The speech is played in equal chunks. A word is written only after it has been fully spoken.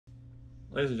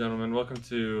Ladies and gentlemen, welcome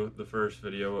to the first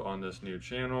video on this new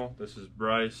channel. This is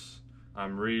Bryce,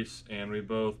 I'm Reese, and we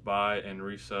both buy and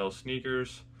resell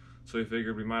sneakers. So we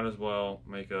figured we might as well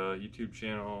make a YouTube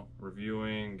channel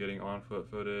reviewing, getting on-foot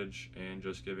footage, and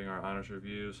just giving our honest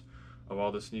reviews of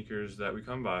all the sneakers that we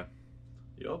come by.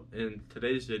 Yup, and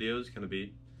today's video is going to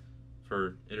be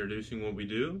for introducing what we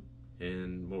do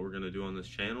and what we're going to do on this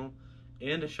channel,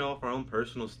 and to show off our own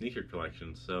personal sneaker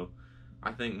collection. So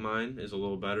I think mine is a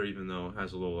little better, even though it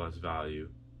has a little less value.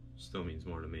 Still means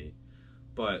more to me.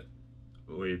 But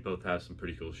we both have some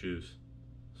pretty cool shoes.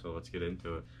 So let's get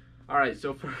into it. Alright,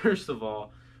 so first of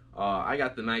all, I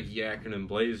got the Nike Acronym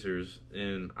Blazers,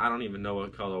 and I don't even know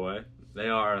what colorway. They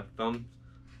are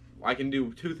I can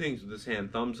do two things with this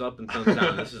hand, thumbs up and thumbs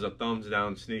down. This is a thumbs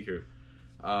down sneaker.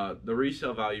 The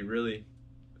resale value really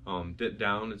dipped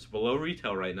down. It's below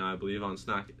retail right now, I believe, on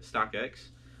StockX.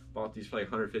 Bought these for like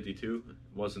 152.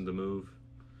 Wasn't the move.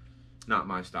 Not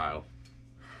my style.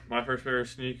 My first pair of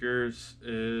sneakers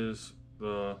is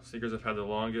the sneakers I've had the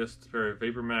longest. It's a pair of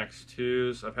Vapor Max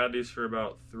 2s. I've had these for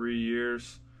about 3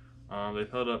 years.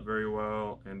 They've held up very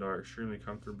well and are extremely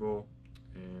comfortable.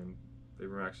 And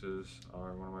Vapor Maxes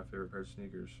are one of my favorite pairs of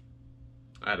sneakers.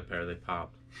 I had a pair, they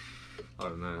popped.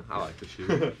 Other than that, I like the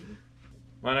shoe.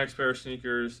 My next pair of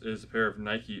sneakers is a pair of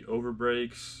Nike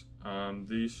Overbreaks.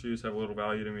 These shoes have a little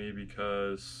value to me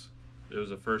because it was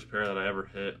the first pair that I ever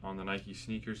hit on the Nike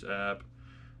Sneakers app.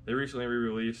 They recently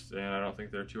re-released, and I don't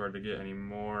think they're too hard to get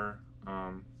anymore. They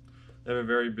have a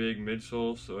very big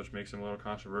midsole, so which makes them a little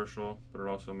controversial, but it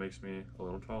also makes me a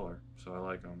little taller, so I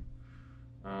like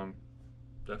them.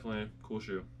 Definitely a cool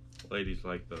shoe. Ladies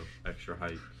like the extra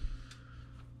height.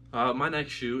 My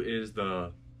next shoe is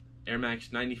the Air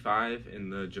Max 95 in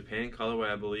the Japan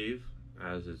colorway, I believe,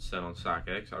 as it's set on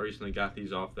StockX. I recently got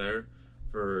these off there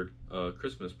for a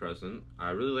Christmas present.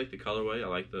 I really like the colorway. I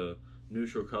like the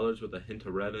neutral colors with a hint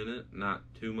of red in it. Not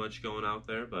too much going out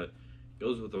there, but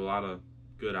goes with a lot of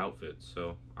good outfits,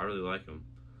 so I really like them.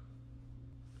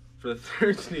 For the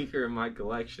third sneaker in my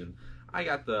collection, I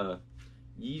got the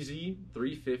Yeezy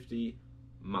 350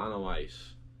 Mono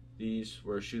Ice. These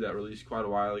were a shoe that released quite a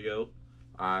while ago.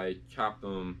 I copped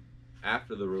them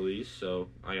after the release, so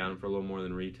I got them for a little more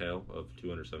than retail of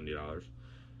 $270.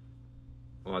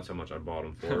 Well, that's how much I bought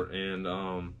them for. And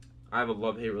I have a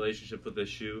love-hate relationship with this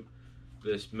shoe.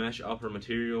 This mesh upper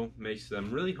material makes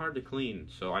them really hard to clean,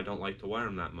 so I don't like to wear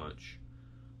them that much.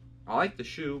 I like the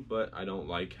shoe, but I don't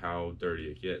like how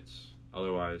dirty it gets.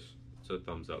 Otherwise, it's a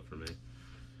thumbs up for me.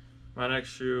 My next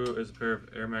shoe is a pair of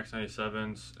Air Max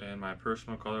 97s and my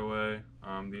personal colorway.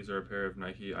 These are a pair of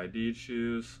Nike ID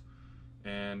shoes,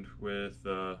 and with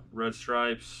the red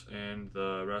stripes and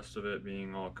the rest of it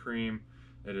being all cream,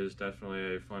 it is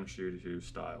definitely a fun shoe to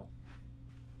style.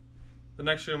 The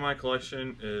next shoe in my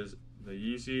collection is the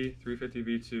Yeezy 350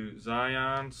 V2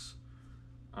 Zions.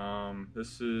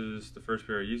 This is the first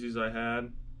pair of Yeezys I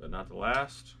had, but not the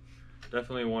last.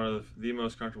 Definitely one of the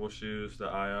most comfortable shoes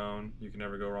that I own. You can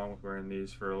never go wrong with wearing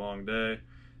these for a long day.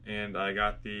 And I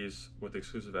got these with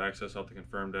exclusive access off the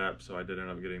Confirmed app, so I did end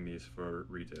up getting these for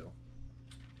retail.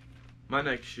 My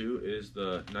next shoe is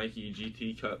the Nike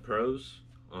GT Cut Pros.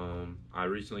 I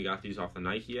recently got these off the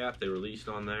Nike app. They released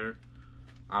on there.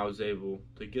 I was able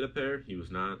to get a pair. He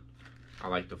was not. I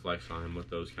like to flex on him with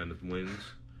those kind of wins.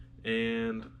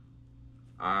 And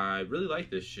I really like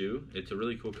this shoe. It's a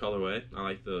really cool colorway. I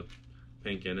like the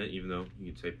pink in it, even though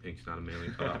you could say pink's not a manly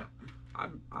color.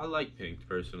 I like pink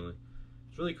personally.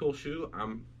 It's a really cool shoe.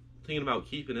 I'm thinking about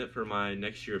keeping it for my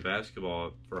next year of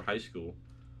basketball for high school.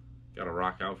 Got to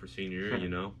rock out for senior year, you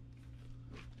know.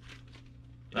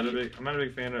 I'm not a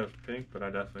big fan of pink, but I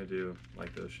definitely do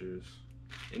like those shoes.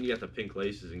 And you got the pink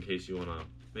laces in case you want to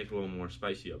make it a little more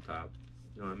spicy up top.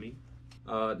 You know what I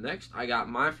mean? Next, I got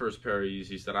my first pair of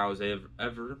Yeezys that I was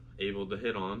ever able to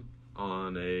hit on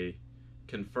a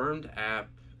Confirmed app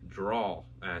draw.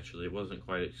 Actually, it wasn't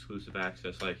quite exclusive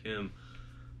access like him,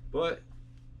 but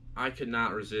I could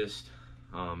not resist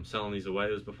selling these away.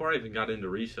 It was before I even got into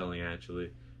reselling,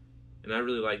 actually, and I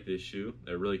really like this shoe.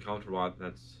 They're really comfortable.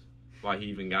 That's why he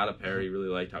even got a pair. He really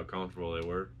liked how comfortable they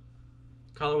were.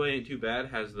 Colorway ain't too bad.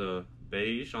 Has the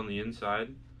beige on the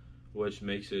inside, which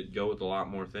makes it go with a lot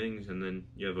more things, and then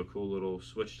you have a cool little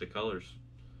switch to colors,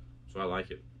 so I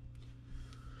like it.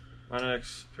 My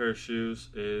next pair of shoes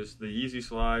is the Yeezy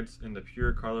Slides in the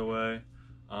pure colorway.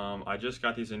 I just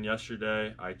got these in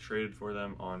yesterday. I traded for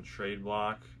them on Trade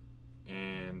Block,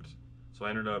 and so I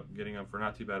ended up getting them for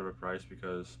not too bad of a price,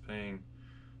 because paying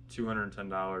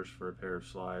 $210 for a pair of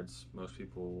slides, most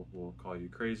people will call you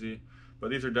crazy. But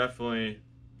these are definitely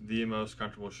the most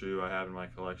comfortable shoe I have in my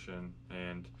collection,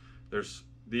 and there's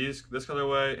this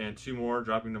colorway and 2 more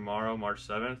dropping tomorrow, March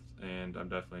 7th, and I'm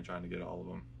definitely trying to get all of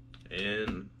them.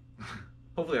 And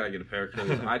hopefully I get a pair, because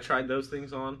I tried those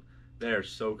things on. They're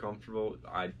so comfortable.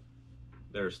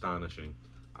 They're astonishing.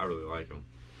 I really like them.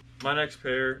 My next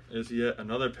pair is yet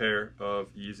another pair of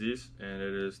Yeezys, and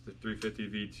it is the 350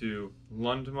 V2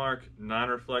 Lundmark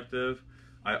non-reflective.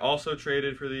 I also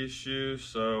traded for these shoes,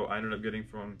 so I ended up getting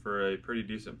them for a pretty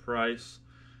decent price.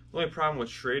 The only problem with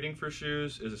trading for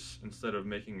shoes is instead of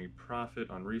making a profit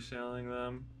on reselling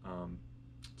them,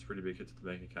 it's a pretty big hit to the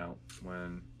bank account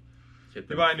when you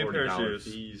buy a new pair of shoes.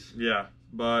 Fees. Yeah,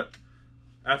 but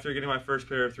after getting my first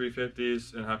pair of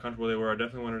 350s and how comfortable they were, I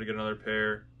definitely wanted to get another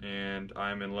pair, and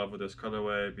I'm in love with this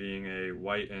colorway, being a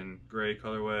white and gray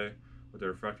colorway with the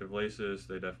reflective laces.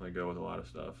 They definitely go with a lot of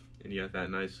stuff. And you got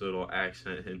that nice little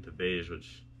accent hint of beige,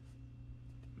 which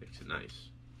makes it nice.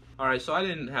 Alright, so I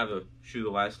didn't have a shoe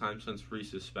the last time since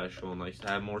Reese's special and likes to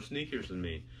have more sneakers than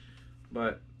me.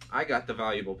 But I got the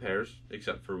valuable pairs,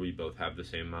 except for we both have the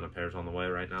same amount of pairs on the way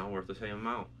right now, worth the same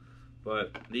amount.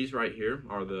 But these right here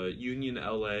are the Union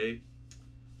LA,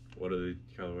 what are the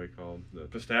colorway called? The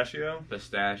Pistachio?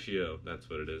 Pistachio, that's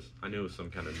what it is. I knew it was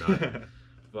some kind of nut.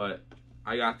 But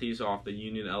I got these off the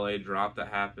Union LA drop that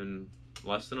happened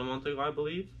less than a month ago, I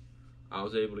believe. I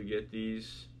was able to get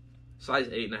these. Size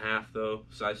 8.5 though,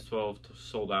 size 12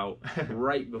 sold out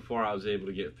right before I was able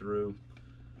to get through.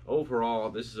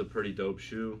 Overall, this is a pretty dope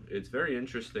shoe. It's very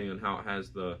interesting in how it has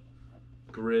the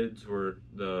grids where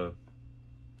the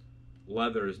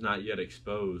leather is not yet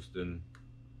exposed, and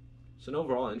it's an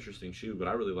overall interesting shoe, but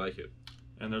I really like it.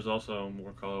 And there's also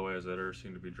more colorways that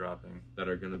seem to be dropping. That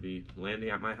are going to be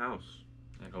landing at my house.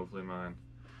 And hopefully mine.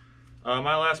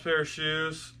 My last pair of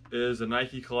shoes is a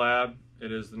Nike collab.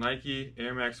 It is the Nike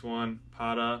Air Max 1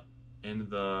 Prada in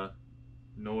the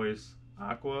Noise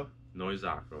Aqua. Noise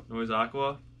Aqua. Noise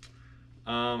Aqua.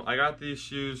 I got these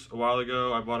shoes a while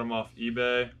ago. I bought them off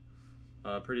eBay.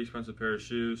 Pretty expensive pair of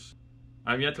shoes.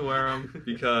 I'm yet to wear them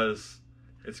because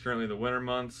it's currently the winter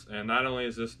months, and not only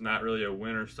is this not really a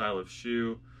winter style of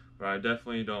shoe, but I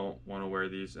definitely don't want to wear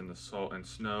these in the salt and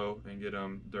snow and get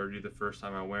them dirty the first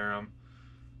time I wear them.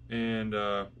 And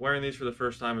wearing these for the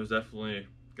first time is definitely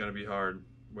going to be hard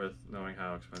with knowing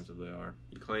how expensive they are.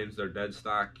 He claims they're dead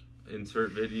stock.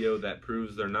 Insert video that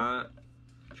proves they're not.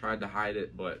 Tried to hide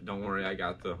it, but don't worry, I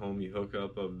got the homie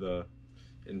hookup of the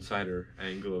insider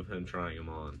angle of him trying them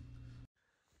on.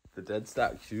 The dead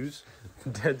stock shoes?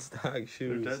 Dead stock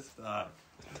shoes. They're dead stock.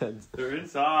 Dead, They're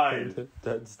inside.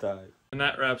 dead stock. And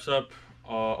that wraps up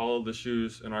all of the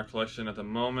shoes in our collection at the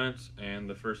moment and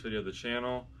the first video of the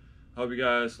channel. I hope you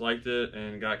guys liked it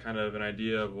and got kind of an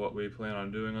idea of what we plan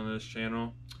on doing on this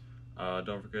channel.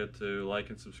 Don't forget to like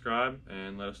and subscribe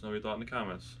and let us know what you thought in the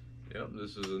comments. Yep,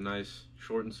 this is a nice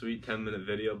short and sweet 10-minute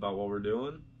video about what we're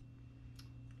doing.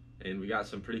 And we got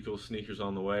some pretty cool sneakers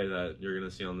on the way that you're going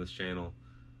to see on this channel.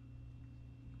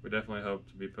 We definitely hope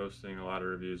to be posting a lot of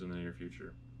reviews in the near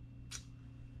future.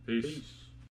 Peace. Peace.